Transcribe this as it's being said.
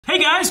Hey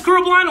guys,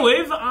 Crew Blind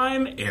Wave,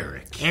 I'm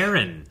Eric.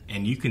 Aaron.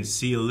 And you can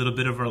see a little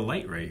bit of our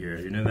light right here.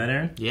 You know that,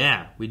 Aaron?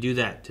 Yeah, we do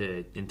that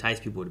to entice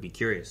people to be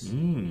curious.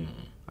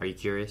 Are you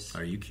curious?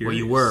 Are you curious? Well,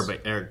 you were,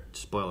 but Eric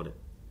spoiled it.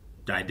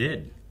 I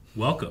did.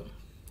 Welcome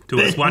to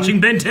us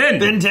watching Ben 10.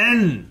 Ben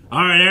 10.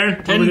 All right,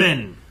 Aaron. 10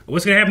 Ben.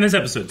 What's going to happen this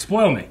episode?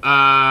 Spoil me.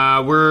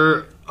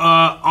 We're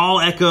all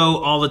Echo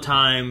all the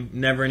time,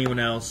 never anyone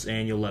else,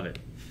 and you'll love it.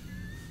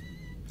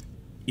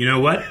 You know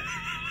what?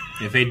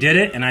 If they did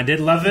it and I did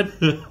love it,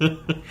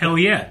 hell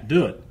yeah,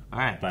 do it. All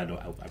right. But I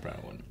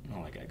probably wouldn't. I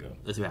don't like Echo.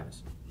 Let's see what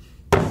happens.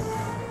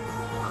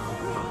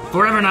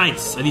 Forever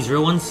Nights. Are these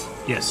real ones?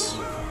 Yes.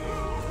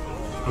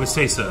 I would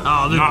say so.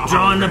 Oh, they're Not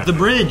drawing up the holographic.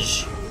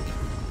 bridge.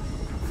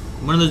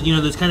 One of those,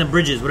 those kind of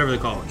bridges, whatever they're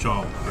called.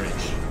 Jaw bridge.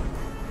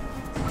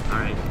 All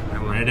right.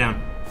 Write it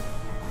down.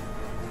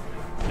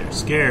 They're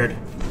scared.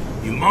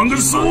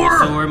 Humongosaur!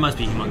 Humongosaur. It must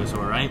be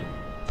Humongosaur, right?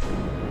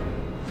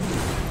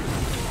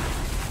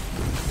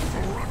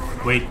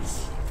 Wait.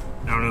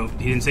 I don't know.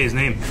 He didn't say his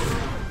name.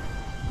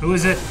 Who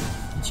is it?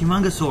 It's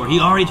Humongosaur. He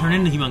already turned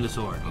into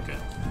Humongosaur. Okay.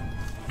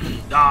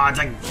 Ah, it's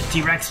like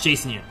T-Rex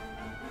chasing you.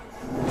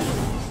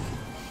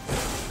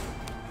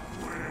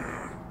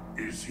 Where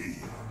is he?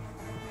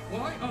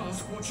 Why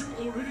ask what you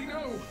already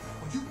know?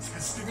 Are you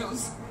testing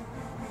us?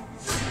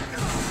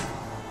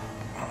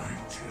 I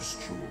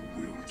test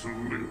your will to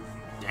live.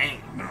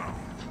 Dang. Now,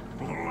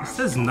 for the This last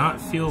does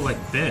not feel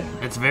like Ben.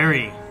 It's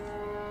very...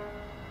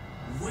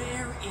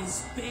 Where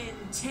is Ben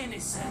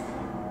Tennyson?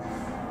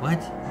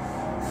 What?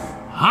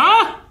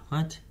 Huh?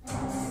 What?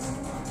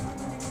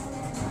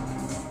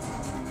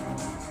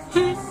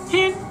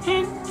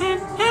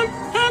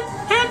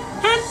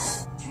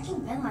 Checking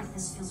Ben like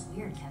this feels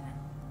weird, Kevin.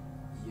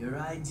 Your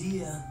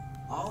idea.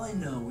 All I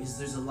know is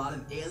there's a lot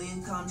of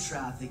alien com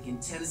traffic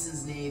and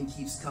Tennyson's name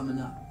keeps coming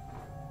up.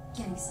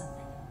 Getting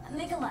something.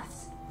 Make a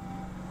left.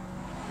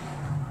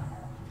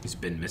 Is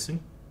Ben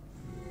missing?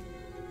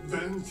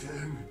 Ben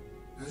 10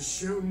 has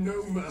shown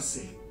no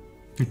mercy.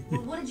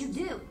 Well, what did you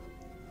do?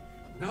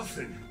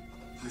 Nothing.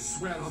 I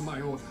swear on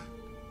my order.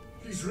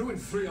 He's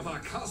ruined 3 of our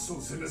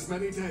castles in as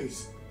many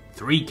days.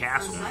 3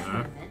 castles. I've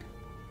heard of it.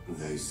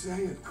 They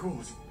say at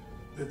court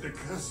that the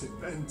cursed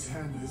Ben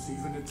 10 has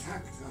even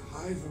attacked a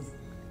hive of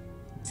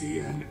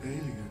DN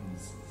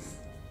aliens.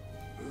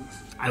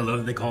 I love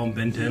that they call him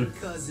Ben 10. Your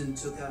cousin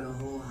took out a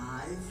whole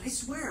hive. I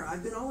swear,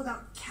 I've been all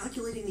about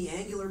calculating the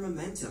angular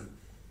momentum.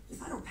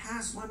 If I don't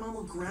pass, my mom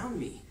will ground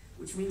me,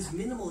 which means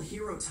minimal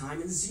hero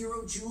time and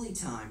 0 Julie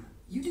time.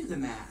 You do the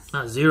math.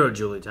 Not 0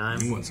 Julie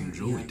time. You want some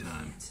Julie I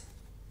time. can't.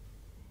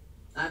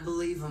 I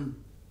believe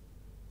him.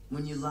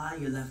 When you lie,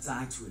 your left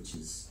eye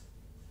twitches.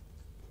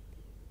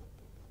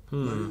 But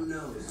who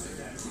knows?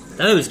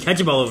 That was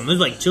ketchup all over them. It was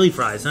like chili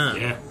fries, huh?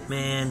 Yeah.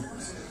 Man.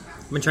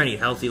 I've been trying to eat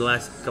healthy the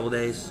last couple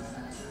days.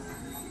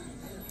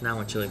 Now I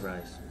want chili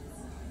fries.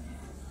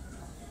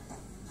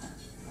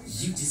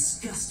 You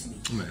disgust me.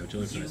 I'm gonna have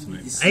chili fries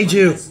tonight. I hate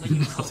you.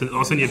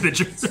 I'll send you a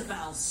picture.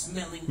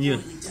 Foul-smelling, You.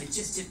 poorly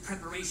digested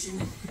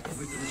preparation.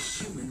 Every little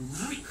human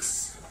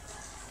reeks.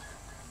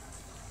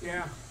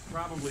 Yeah,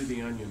 probably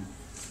the onion.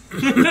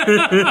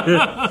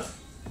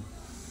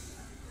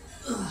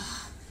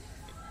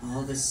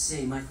 All the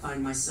same, I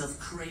find myself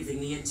craving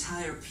the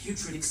entire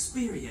putrid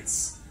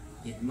experience.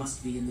 It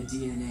must be in the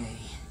DNA.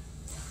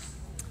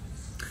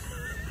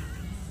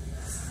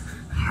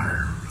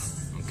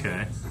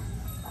 Okay.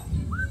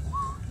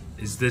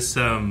 Is this,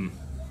 Chili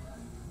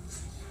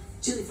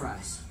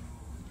fries.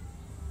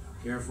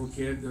 Careful,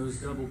 kid. Those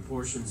double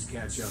portions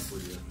catch up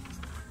with you.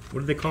 what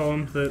do they call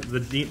him? The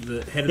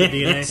head of the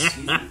DNA?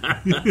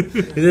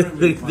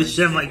 the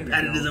chef like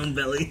patted his own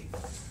belly.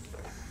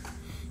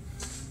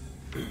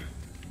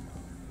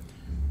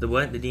 The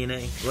what? The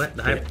DNA? What?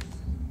 The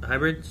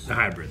hybrids? The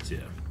hybrids, yeah.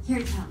 Here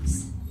it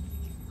comes.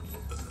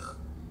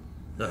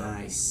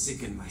 I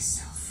sicken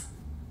myself.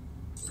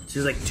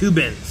 She's like 2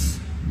 bins.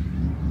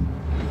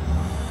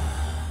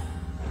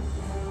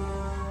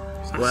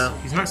 Well,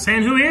 He's not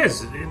saying who he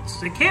is.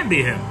 It can't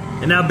be him.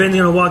 and now Ben's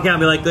gonna walk out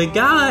and be like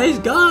guys.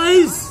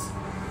 Guys!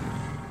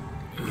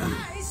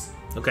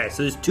 Okay,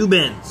 so there's 2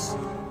 bins.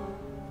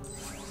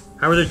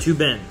 How are there 2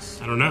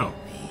 bins? I don't know.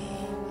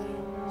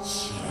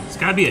 It's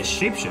gotta be a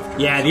shapeshifter.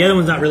 Yeah, the other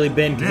one's not really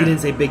Ben because Yeah. he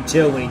didn't say big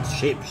chill when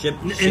he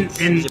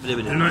And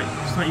they're not,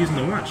 it's not using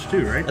the watch,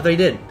 too, right? I thought he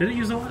did. Did it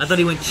use the watch? I thought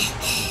he went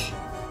shh.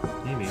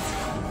 Maybe.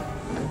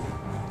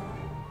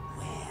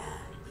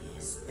 Where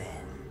is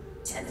Ben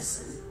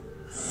Tennyson?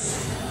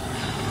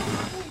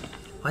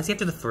 Why is he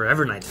after the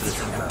Forever Nights for this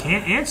thing?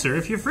 Can't answer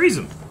if you freeze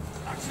him.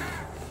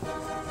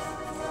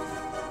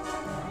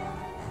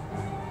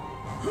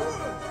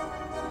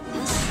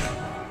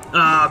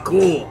 Ah,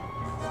 cool.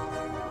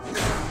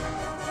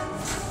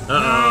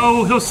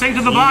 Oh, he'll sink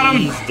to the bottom.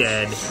 He's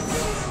dead.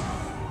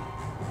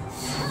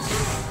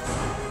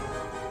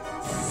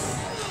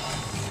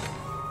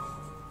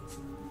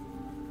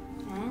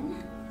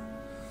 Ben?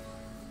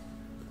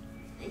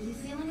 Are you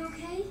feeling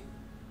okay?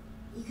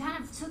 You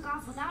kind of took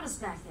off without us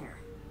back there.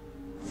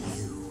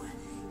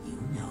 You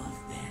know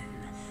of Ben.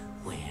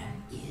 Where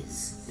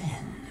is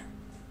Ben?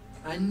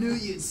 I knew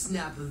you'd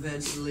snap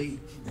eventually.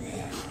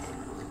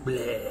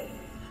 Bleh.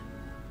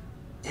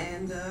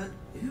 And,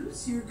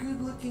 who's your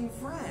good-looking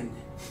friend?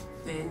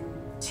 Ben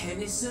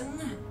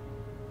Tennyson?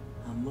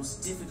 A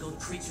most difficult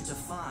creature to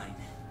find,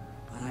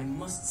 but I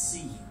must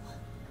see you.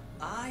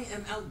 I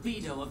am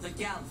Albedo of the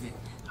Galvin.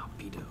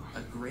 Albedo.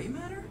 A gray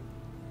matter?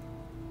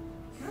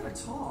 Kinda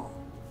tall.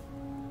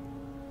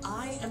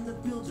 I am the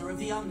builder of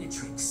the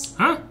Omnitrix.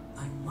 Huh?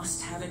 I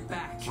must have it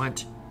back.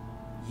 What?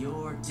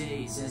 Your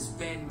days as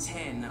Ben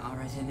 10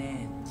 are at an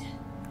end.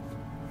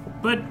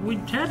 But we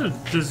had a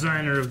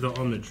designer of the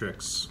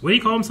Omnitrix. What do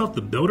you call himself?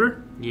 The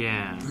builder?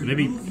 Yeah.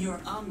 Maybe. Remove your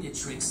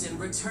Omnitrix and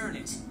return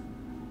it.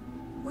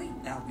 Wait,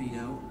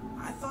 Albedo.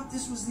 I thought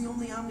this was the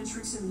only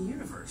Omnitrix in the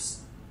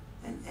universe.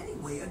 And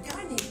anyway, a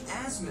guy named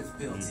Azimuth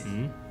built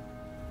it.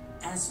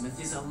 Azimuth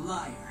is a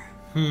liar.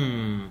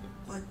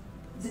 But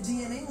the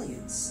DN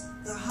aliens,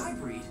 the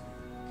hybrid,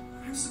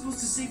 I'm supposed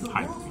to save the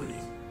world with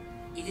it.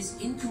 It is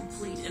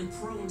incomplete and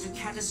prone to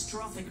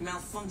catastrophic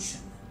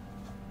malfunction.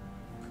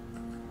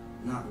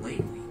 Not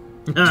lately.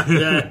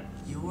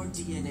 Your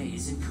DNA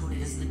is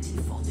encoded as the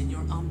default in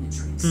your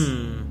Omnitrix.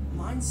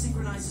 Mine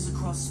synchronizes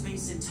across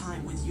space and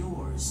time with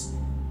yours.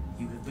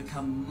 You have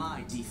become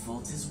my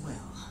default as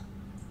well.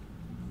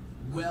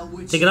 Well,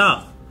 which Take it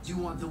off. do you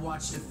want the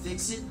watch to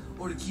fix it,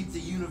 or to keep the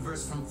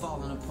universe from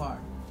falling apart?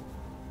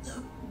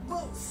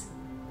 Both.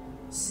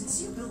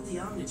 Since you built the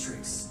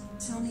Omnitrix,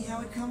 tell me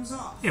how it comes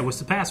off. Yeah, what's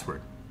the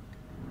password?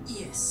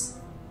 Yes.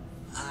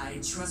 I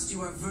trust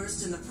you are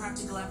versed in the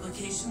practical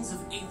applications of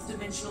 8th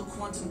dimensional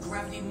quantum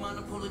gravity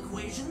monopole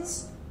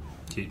equations?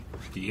 He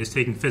is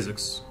taking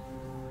physics.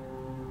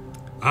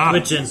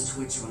 Twitching. Just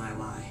twitch when I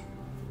lie.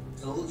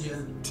 Told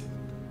you.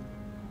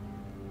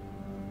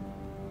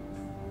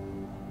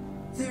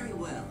 Very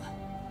well.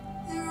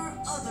 There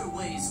are other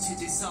ways to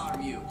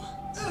disarm you.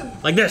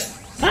 Like this.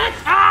 What?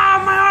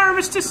 Ah, my arm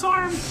is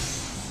disarmed.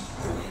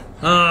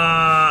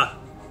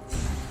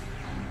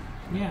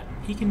 Yeah,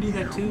 he can do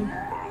that too.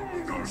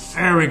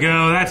 There we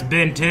go. That's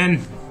Ben 10.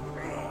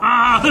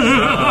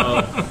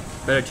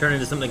 Better turn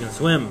into something that can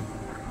swim.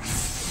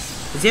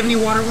 Does he have any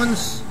water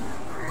ones?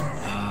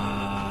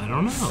 I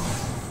don't know.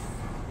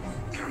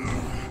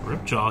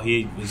 Ripjaw,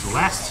 he was the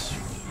last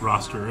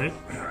roster, right?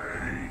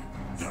 Hey,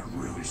 that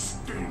really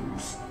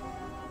stings.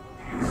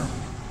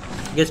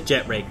 I guess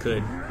Jet Ray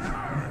could.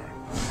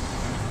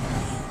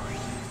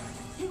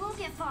 He won't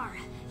get far.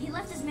 He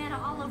left his mana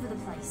all over the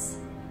place.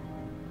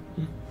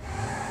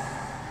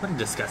 What a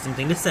disgusting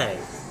thing to say.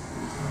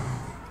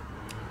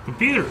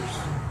 Computers.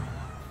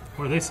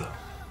 What do they say?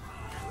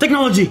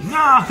 Technology!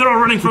 Ah, they're all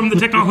running from the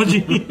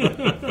technology.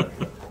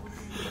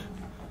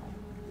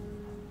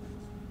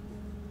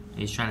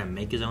 He's trying to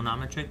make his own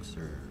Omnitrix,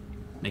 or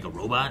make a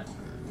robot,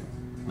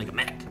 or make a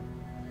mech.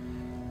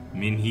 I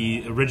mean,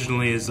 he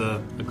originally is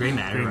a Gray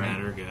Matter, right?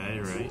 matter guy,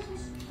 right?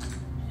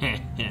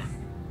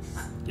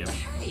 Yep.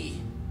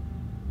 Hey!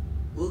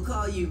 We'll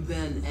call you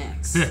Ben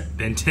X.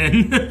 Ben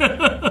 10.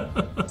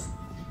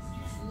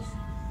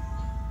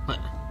 What?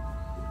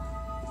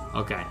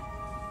 Okay.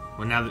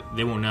 Well, now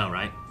they won't know,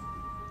 right?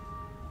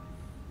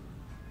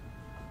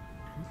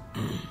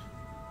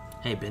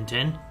 Hey, Ben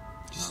 10?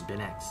 This is Ben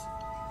X.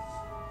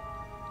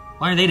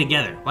 Why are they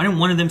together? Why didn't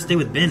one of them stay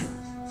with Ben?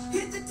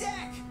 Hit the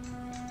deck!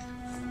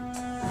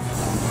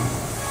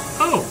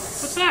 Oh,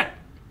 what's that?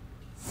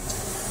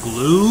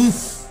 Glue?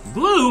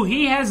 Glue?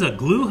 He has a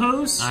glue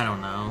hose? I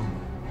don't know.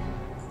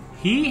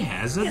 He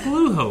has a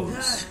glue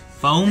hose.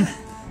 Foam?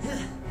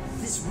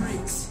 This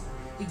reeks.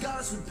 He got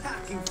us with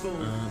packing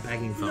foam.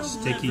 Packing foam.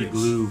 Sticky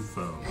glue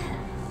foam.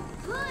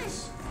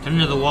 Push! Turn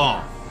to the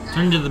wall.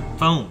 Turn to the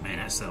foam. Man,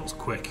 that was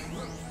quick.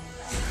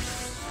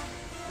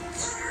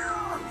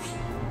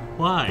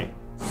 Why?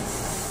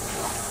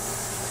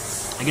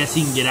 I guess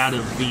he can get out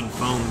of being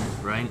foamed,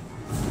 right?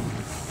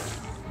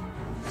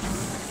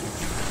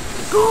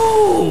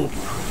 Goop!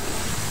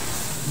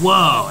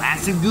 Whoa,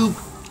 acid goop?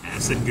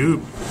 Acid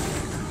goop.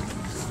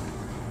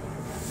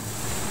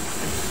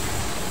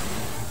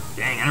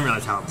 Dang, I didn't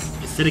realize how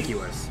acidic he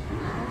was.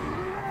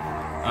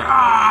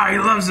 Ah, he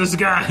loves this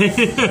guy.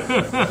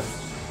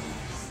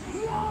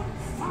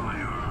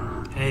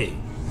 Hey,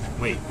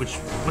 wait, which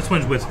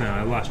one's which now?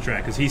 I lost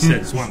track because he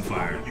said swamp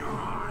fire.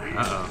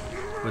 Uh-oh.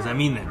 What does that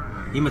mean then?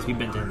 He must be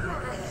bent in.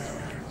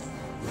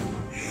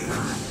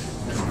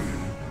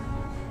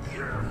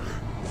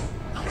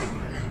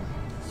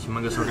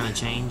 Humongous are gonna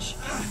change.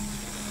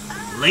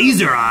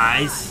 Laser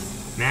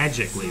eyes?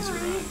 Magic laser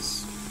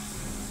eyes.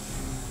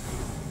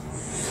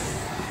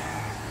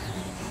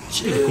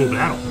 Should be a cool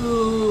battle.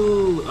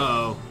 Ooh.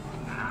 Uh-oh.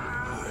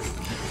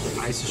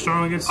 Ice is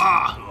strong against.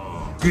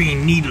 Ah!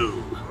 Green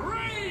needle.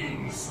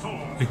 Oops. All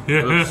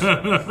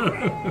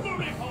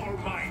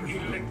my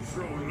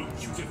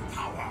electro-locutive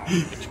power.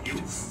 You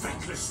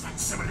feckless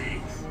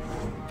facsimile.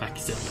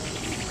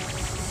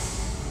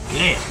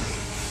 Yeah.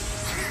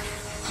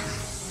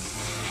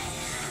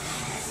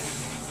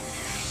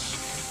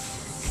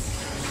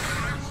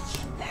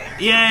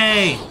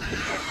 Yay!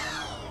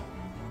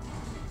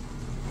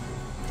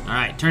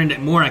 Alright, turn into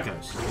more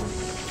echoes.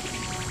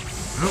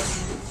 Nope.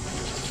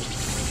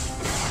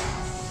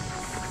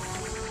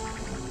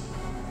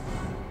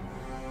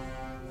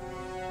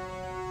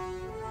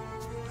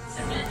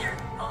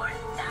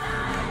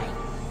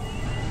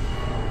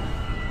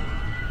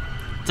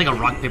 like a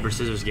rock, paper,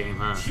 scissors game,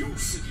 huh?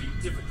 Hugely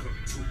difficult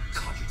to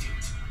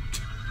cogitate.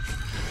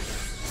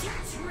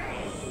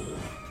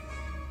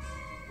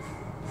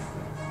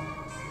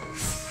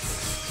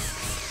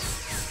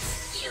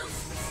 You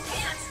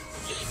can't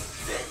keep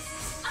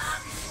this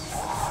up!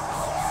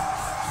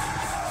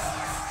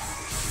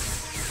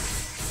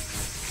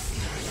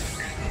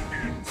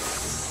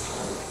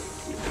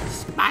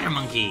 Spider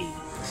Monkey.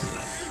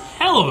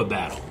 Hell of a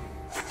battle.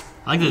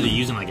 I like that they're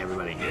using like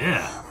everybody.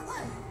 Yeah.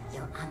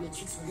 Your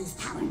Omnitrix will lose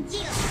power.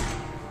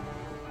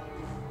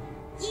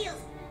 Yield!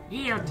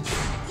 Yield.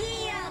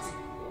 Yield!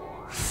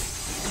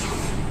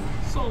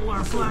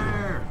 Solar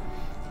flare.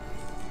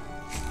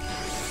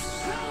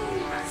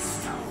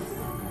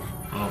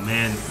 Oh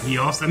man, he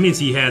also, that means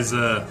he has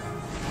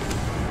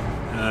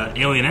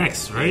Alien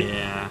X, right?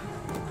 Yeah.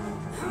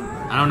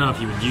 I don't know if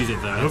you would use it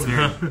though. That's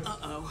very.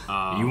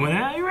 You went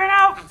out. You ran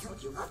out.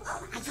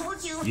 I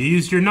told you! You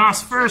used your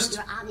NOS first.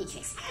 Your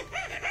Omnitrix.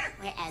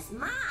 Whereas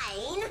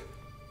mine...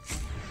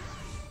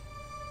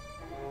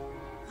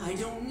 I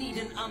don't need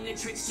an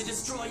Omnitrix to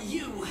destroy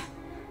you!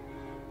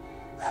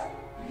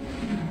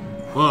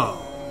 Whoa.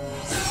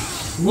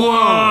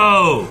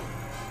 Whoa.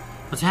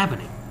 What's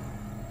happening?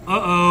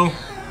 Uh-oh.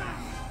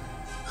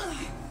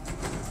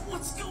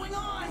 What's going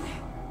on?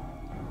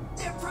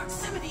 Their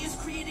proximity is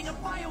creating a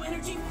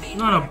bioenergy feedback.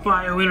 Not a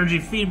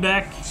bioenergy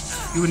feedback.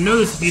 You would know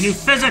this if you knew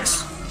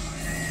physics.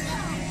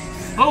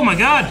 Oh my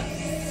god.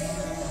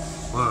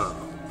 Whoa.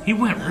 He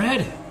went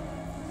red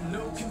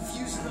No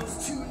confusing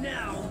those two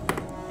now.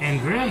 and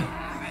gray.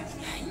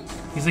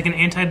 He's like an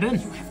anti-Ben.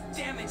 You have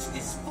damaged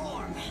this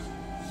form.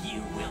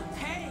 You will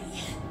pay.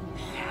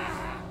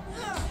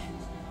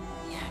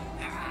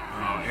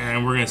 Oh,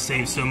 and we're gonna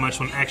save so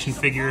much on action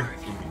figure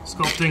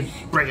sculpting.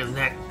 Break his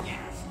neck.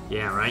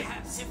 Yeah, right?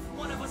 Perhaps if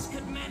one of us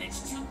could manage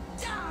to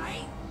die.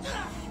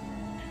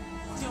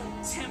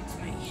 Don't tempt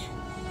me.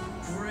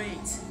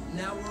 Great.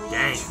 Now we're all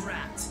Dang.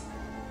 trapped.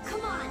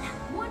 Come on,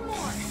 one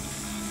more.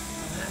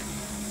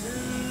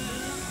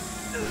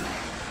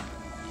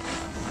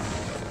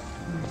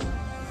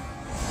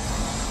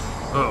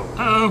 Oh.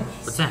 Uh-oh.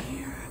 What's that?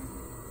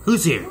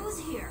 Who's here? Who's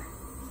here?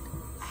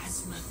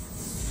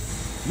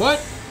 Azimuth.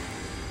 What?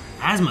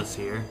 Asthma's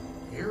here.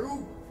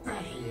 You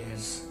bet he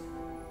is.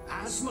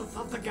 Azimuth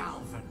of the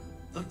Galvan,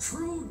 the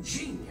true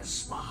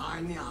genius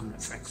behind the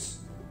Omnitrix.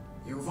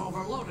 You've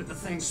overloaded the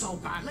thing so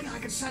badly I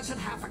could sense it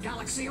half a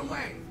galaxy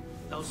away.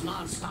 Those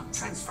non-stop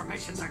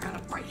transformations are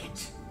gonna break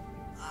it.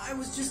 I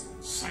was just...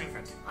 Save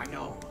it, I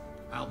know.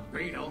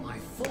 Albedo, my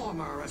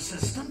former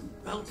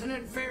assistant, built an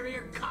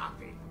inferior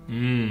copy.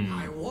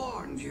 I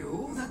warned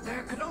you that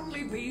there could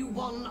only be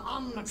one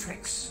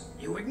Omnitrix.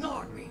 You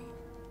ignored me.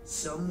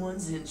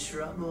 Someone's in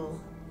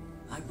trouble.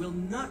 I will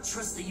not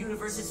trust the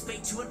universe's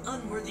fate to an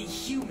unworthy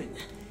human.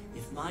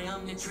 If my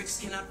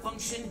Omnitrix cannot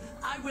function,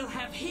 I will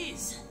have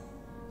his.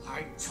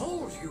 I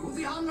told you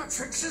the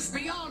Omnitrix is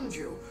beyond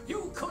you.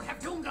 You could have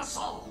doomed us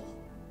all.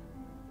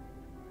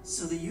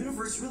 So the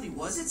universe really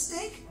was at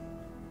stake?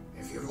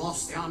 If you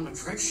lost the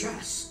Omnitrix,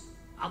 yes.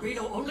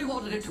 Albedo only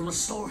wanted it to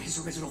restore his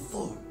original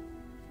form.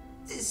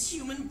 This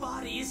human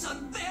body is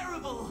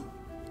unbearable.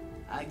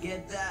 I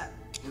get that.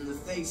 And the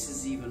face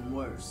is even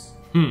worse.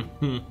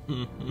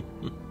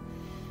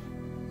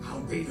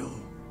 Albedo,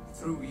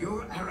 through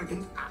your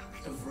arrogant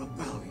act of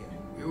rebellion,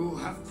 you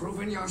have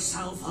proven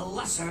yourself a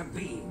lesser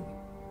being.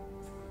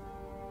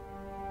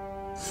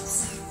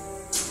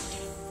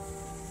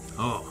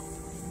 Oh.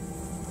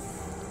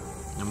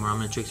 No more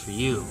Omnitrix for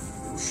you.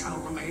 You shall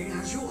remain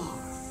as you are,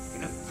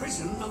 in a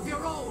prison of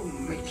your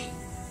own making.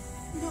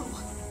 No,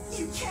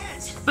 you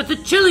can't. But the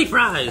chili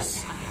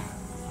fries!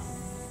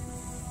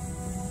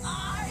 I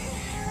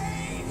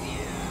hate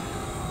you.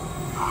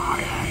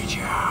 I hate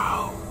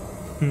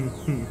you.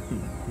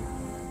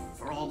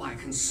 For all my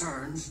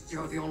concerns,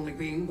 you're the only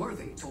being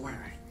worthy to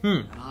wear it.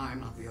 And I'm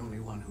not the only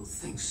one who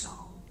thinks so.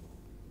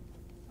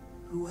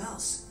 Who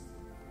else?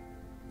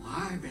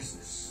 My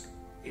business.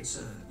 It's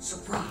a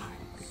surprise.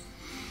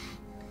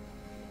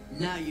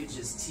 Now you're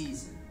just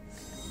teasing.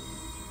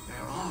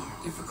 There are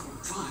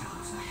difficult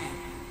trials ahead.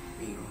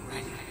 Be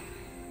ready.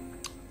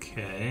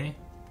 Okay.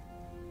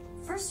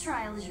 First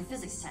trial is your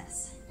physics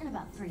test in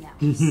about 3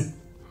 hours.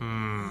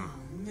 Oh,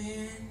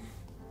 man.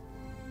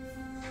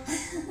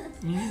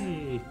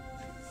 Yay.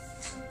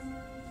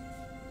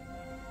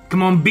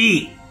 Come on,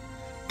 B!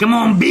 Come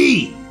on,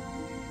 B!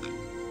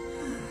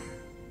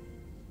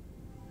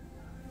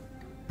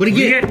 What'd he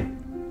get?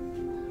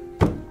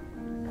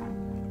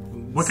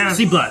 What kind of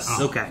C+.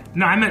 Oh. Okay.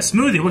 No, I meant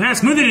smoothie. What kind of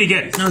smoothie did he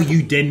get? No,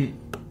 you didn't.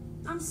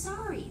 I'm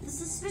sorry. The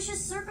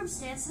suspicious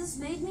circumstances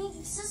made me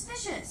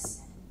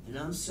suspicious. And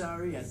I'm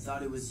sorry, I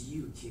thought it was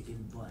you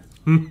kicking butt.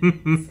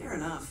 Fair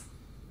enough,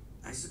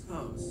 I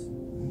suppose.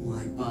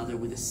 Why bother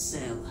with a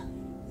cell?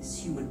 This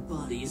human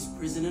body is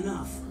prison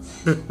enough.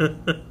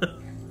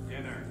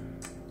 Dinner.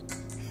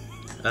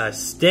 A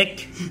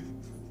stick?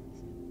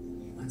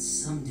 But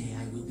someday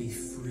I will be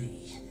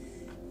free.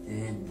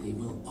 Then they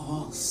will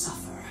all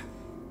suffer.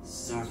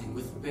 Starting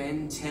with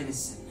Ben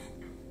Tennyson.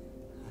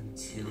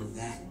 Until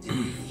that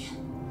day...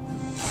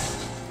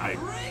 I...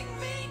 Bring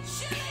me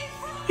chili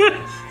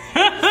fries!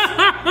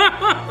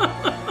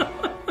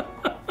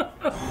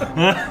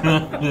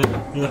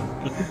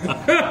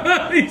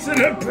 He's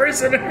a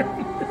prisoner.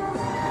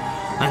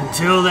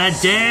 Until that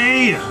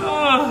day,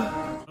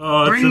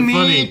 Oh, bring so me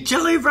funny.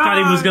 chili fries. Thought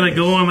he was gonna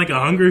go on like a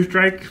hunger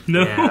strike.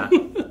 No. Yeah.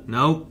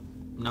 Nope,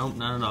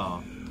 not at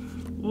all.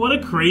 What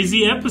a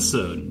crazy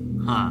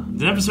episode. Huh?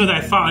 The episode that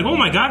I thought like, oh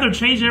my god, they're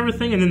changing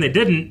everything, and then they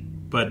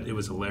didn't. But it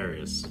was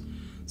hilarious.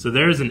 So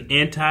there's an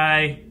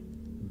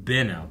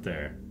anti-bin out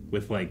there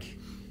with like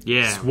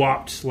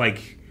swapped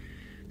like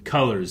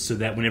colors, so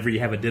that whenever you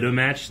have a Ditto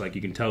match, like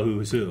you can tell who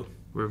is who.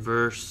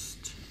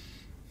 Reversed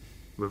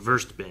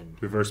bin.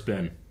 Reverse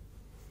bin.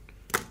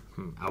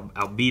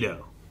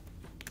 Albedo.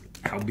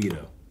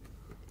 Albedo,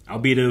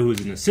 who's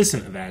an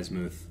assistant of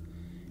Azimuth,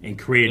 and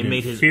created And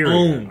made his inferior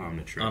own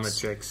Omnitrix.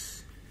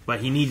 Omnitrix.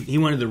 But he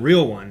wanted the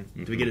real one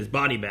to get his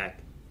body back.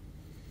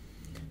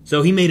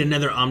 So he made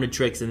another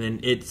Omnitrix, and then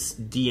its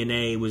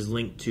DNA was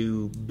linked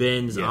to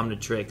Ben's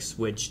Omnitrix,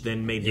 which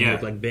then made him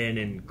look like Ben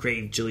and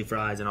crave chili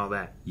fries and all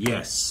that.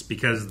 Yes,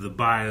 because of the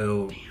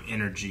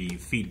bioenergy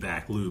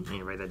feedback loop. I need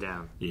to write that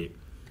down. Yeah.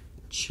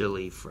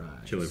 Chili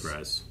fries. Chili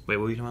fries. Wait,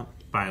 what were you talking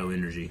about?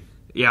 Bioenergy.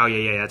 Yeah,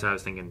 that's what I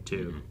was thinking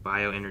too.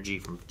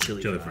 Bioenergy from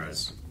chili Chili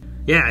fries. fries.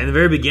 Yeah, in the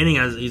very beginning,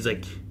 he's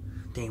like,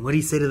 dang, what did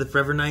he say to the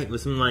Forever Knight? It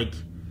was something like,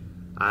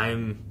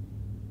 I'm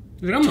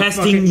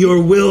testing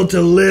your will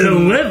to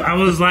live. I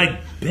was like,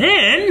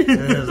 Ben?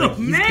 And I was like,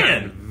 Man. he's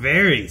gotten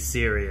very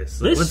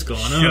serious. Like, This what's going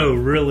show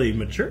on? really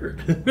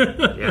matured.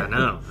 Yeah, I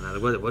know.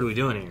 What are we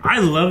doing here? I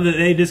love that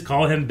they just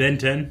call him Ben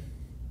 10.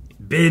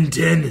 Ben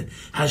 10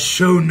 has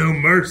shown no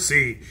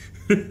mercy.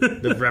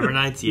 The Forever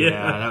Knights? Yeah,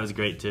 Yeah. that was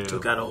great too.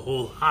 Took out a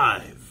whole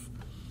hive.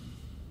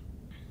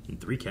 And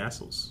 3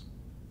 castles.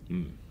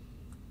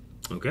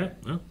 Okay,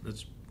 well,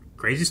 that's a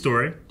crazy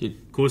story.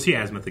 Dude. Cool to see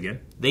Azimuth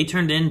again. They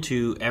turned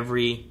into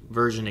every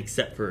version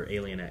except for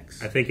Alien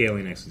X. I think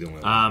Alien X is the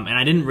only one. And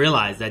I didn't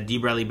realize that D.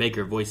 Bradley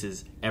Baker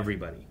voices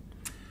everybody.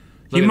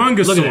 Look at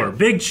Humongosaur, him.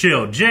 Big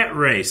Chill, Jet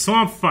Ray,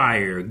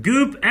 Swampfire,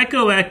 Goop,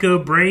 Echo,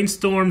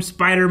 Brainstorm,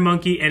 Spider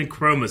Monkey, and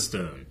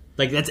Chromastone.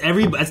 Like, that's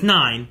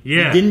 9.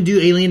 Yeah. He didn't do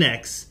Alien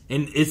X.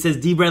 And it says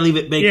D. Bradley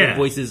Baker Yeah.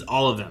 voices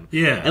all of them.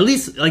 Yeah. At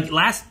least, like,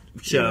 last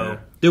show,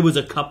 there was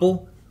a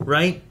couple,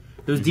 right?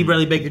 There was D.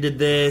 Bradley Baker did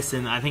this,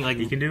 and I think, like,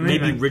 can do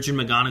maybe anything. Richard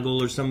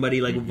McGonigal or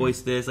somebody, like,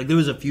 voiced this. Like, there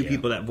was a few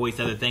people that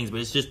voiced other things, but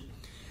it's just,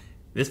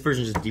 this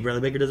version is just D.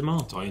 Bradley Baker does them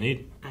all. That's all you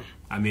need.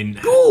 I mean...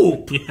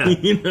 Goop! Yeah.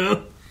 You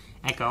know?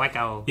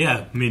 Echo.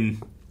 Yeah, I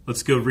mean,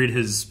 let's go read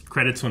his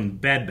credits on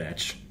Bad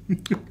Batch.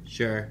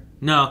 Sure.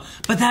 No,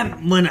 but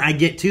that one I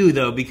get too,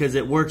 though, because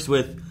it works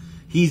with,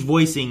 he's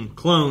voicing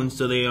clones,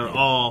 so they are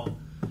all,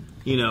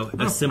 you know,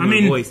 a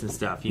similar voice and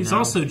stuff. He's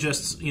also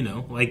just, you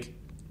know, like,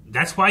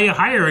 that's why you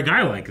hire a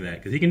guy like that,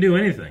 because he can do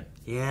anything.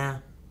 Yeah.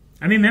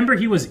 I mean, remember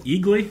he was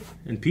Eagly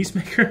in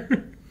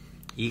Peacemaker?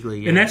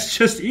 Eagly, yeah. And that's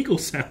just eagle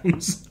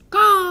sounds.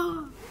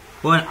 Well,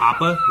 and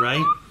Appa,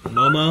 right?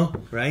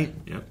 Momo, right?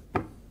 Yep.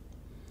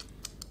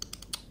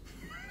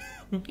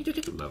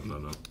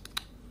 No.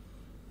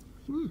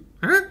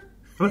 Huh?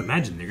 I would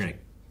imagine they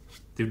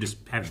would just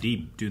have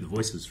Dee do the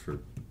voices for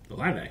the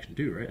live action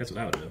too, right? That's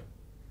what I would do.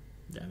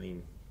 I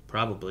mean,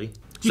 probably.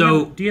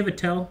 Do you have a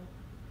tell?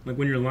 Like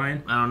when you're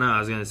lying? I don't know. I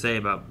was going to say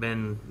about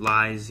Ben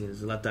lies,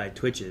 his left eye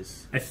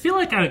twitches. I feel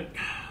like I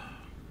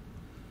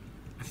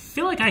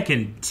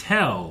can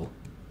tell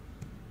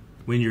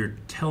when you're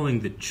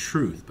telling the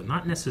truth, but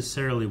not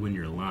necessarily when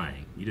you're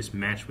lying. You just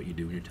match what you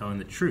do when you're telling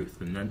the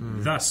truth, and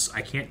then thus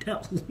I can't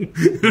tell.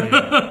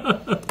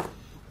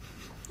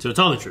 So it's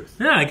all the truth.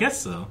 Yeah, I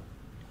guess so.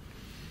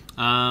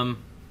 I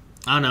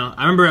don't know.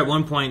 I remember at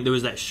one point there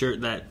was that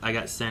shirt that I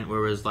got sent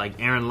where it was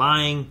like Aaron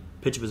lying,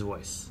 pitch of his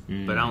voice.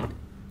 But I don't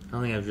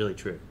think that was really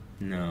true.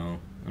 No,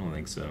 I don't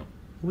think so.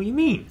 What do you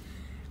mean?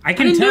 I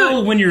can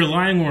tell when you're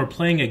lying when we're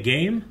playing a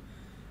game,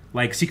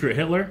 like Secret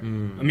Hitler. I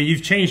mean,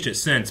 you've changed it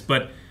since,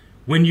 but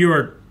when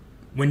you're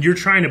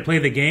trying to play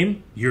the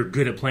game, you're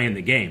good at playing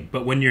the game.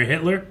 But when you're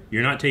Hitler,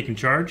 you're not taking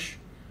charge.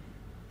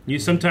 You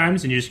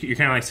sometimes, and you're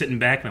kind of like sitting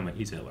back, and I'm like,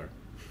 he's Hitler.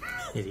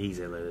 He's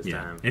Hitler this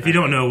time. If you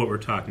don't know what we're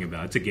talking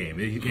about, it's a game.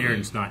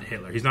 Aaron's not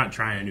Hitler. He's not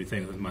trying a new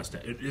thing with his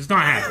mustache. It's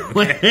not happening.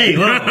 Wait, hey,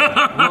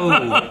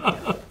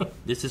 whoa.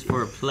 This is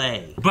for a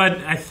play. But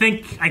I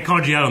think I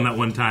called you out on that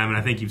one time, and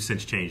I think you've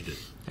since changed it.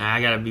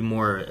 I gotta be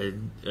more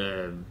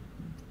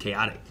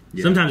chaotic.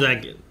 Yeah. Sometimes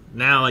but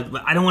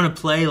I don't want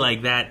to play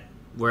like that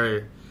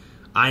where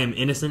I am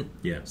innocent.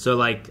 Yeah. So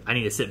like I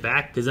need to sit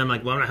back because I'm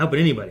like, well, I'm not helping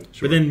anybody.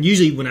 Sure. But then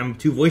usually when I'm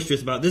too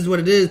boisterous about this is what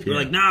it is, people are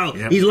like, no,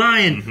 he's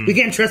lying. We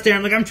can't trust him.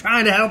 I'm like, I'm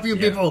trying to help you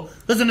people.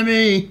 Listen to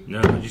me.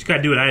 No, you just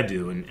gotta do what I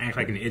do and act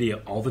like an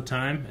idiot all the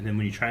time. And then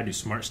when you try to do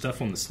smart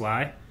stuff on the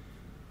sly,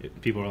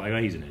 people are like,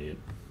 oh, he's an idiot.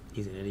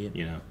 He's an idiot.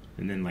 You know.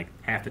 And then like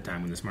half the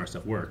time when the smart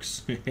stuff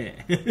works.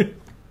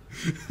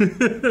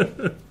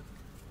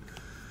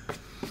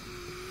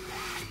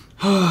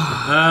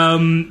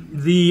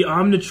 The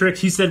Omnitrix,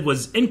 he said,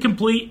 was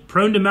incomplete,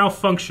 prone to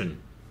malfunction.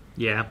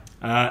 Yeah.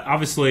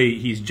 Obviously,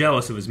 he's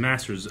jealous of his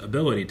master's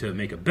ability to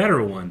make a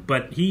better one,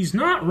 but he's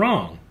not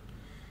wrong.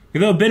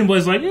 Though Ben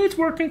was like, it's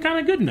working kind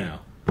of good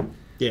now.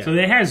 Yeah. So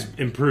it has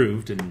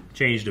improved and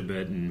changed a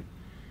bit and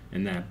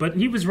that. But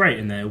he was right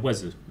in that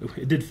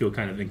it did feel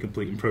kind of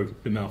incomplete and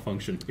the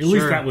malfunction. At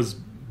least that was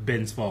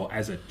Ben's fault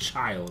as a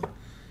child,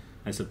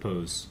 I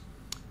suppose.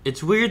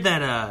 It's weird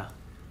that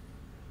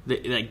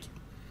like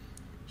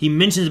he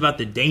mentions about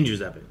the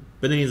dangers of it,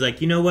 but then he's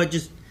like, you know what,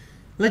 just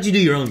let you do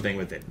your own thing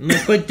with it. I'm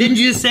like, but didn't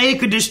you say it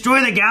could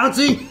destroy the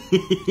galaxy?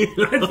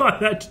 I thought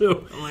that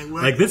too. I'm like,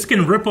 what? Like, this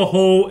can rip a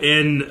hole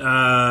in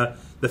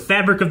the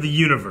fabric of the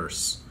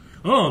universe.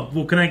 Oh,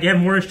 well, can I have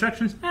more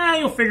instructions?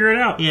 You'll figure it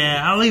out.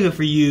 Yeah, I'll leave it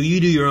for you.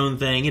 You do your own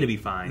thing. It'll be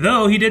fine.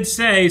 Though he did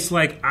say, it's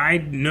like, I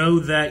know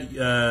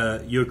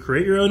that you'll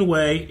create your own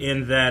way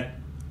and that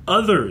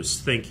others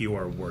think you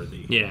are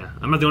worthy. Yeah,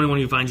 I'm not the only one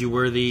who finds you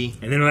worthy.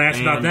 And then when I asked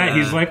about that,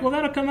 he's like, well,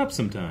 that'll come up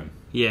sometime.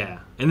 Yeah,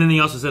 and then he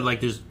also said, like,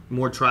 there's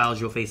more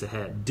trials you'll face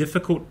ahead.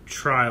 Difficult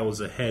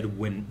trials ahead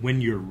when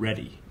you're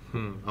ready.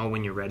 Oh,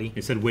 when you're ready?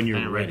 It said when you're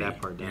ready. I read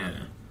that part down.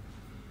 Yeah.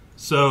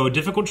 So,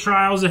 difficult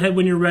trials ahead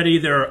when you're ready.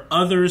 There are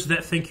others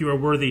that think you are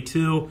worthy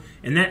too,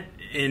 and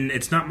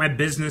it's not my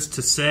business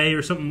to say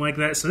or something like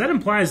that. So that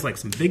implies like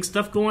some big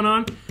stuff going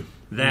on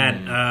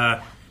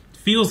that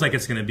feels like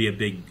it's going to be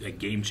a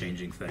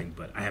game-changing thing,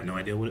 but I have no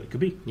idea what it could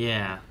be.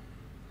 Yeah.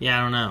 Yeah,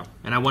 I don't know.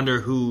 And I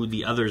wonder who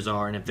the others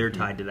are and if they're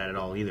tied to that at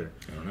all either.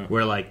 I don't know.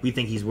 Where, like, we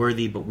think he's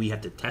worthy, but we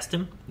have to test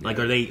him? Like,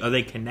 are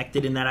they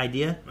connected in that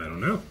idea? I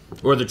don't know.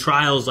 Or the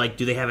trials, like,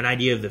 do they have an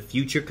idea of the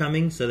future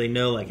coming so they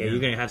know, like, hey,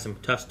 you're going to have some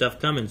tough stuff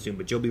coming soon,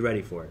 but you'll be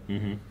ready for it?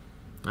 Mm-hmm.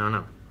 I don't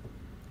know.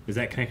 Is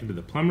that connected to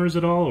the plumbers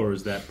at all, or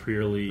is that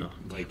purely,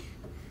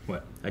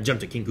 what? I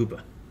jumped to King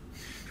Koopa.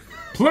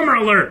 Plumber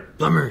alert!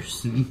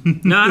 Plumbers.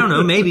 No, I don't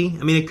know. Maybe.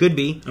 I mean, it could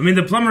be. I mean,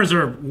 the plumbers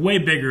are way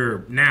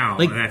bigger now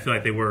than I feel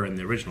like they were in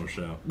the original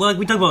show. Well, like,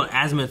 we talk about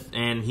Azimuth,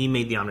 and he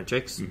made the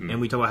Omnitrix,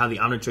 and we talk about how the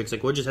Omnitrix,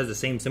 like, just has the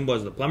same symbol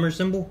as the plumber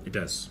symbol. It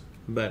does.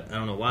 But I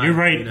don't know why. You're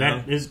right. You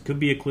know? Could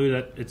be a clue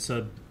that it's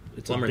a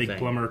big thing.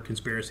 Plumber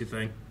conspiracy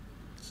thing.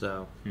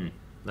 So, I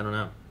don't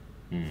know.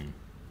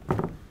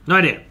 No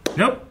idea.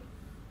 Nope.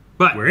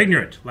 But we're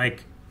ignorant,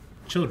 like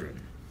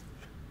children.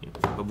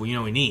 But we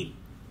know we need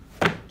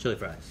chili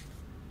fries.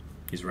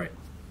 He's right.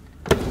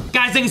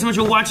 Guys, thank you so much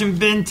for watching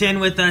Ben 10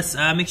 with us.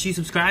 Make sure you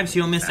subscribe so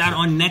you don't miss out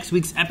on next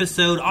week's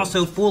episode.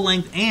 Also, full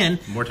length and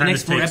the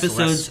next 4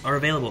 episodes are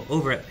available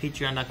over at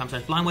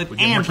patreon.com/blindwave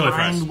and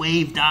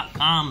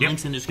blindwave.com.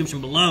 Links in the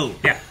description below.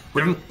 Yeah.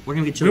 We're going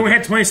to get chili fries. We only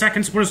had 20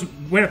 seconds. We're just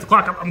waiting at the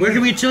clock. Where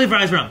can we get chili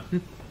fries from?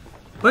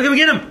 Where can we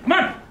get them? Come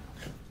on.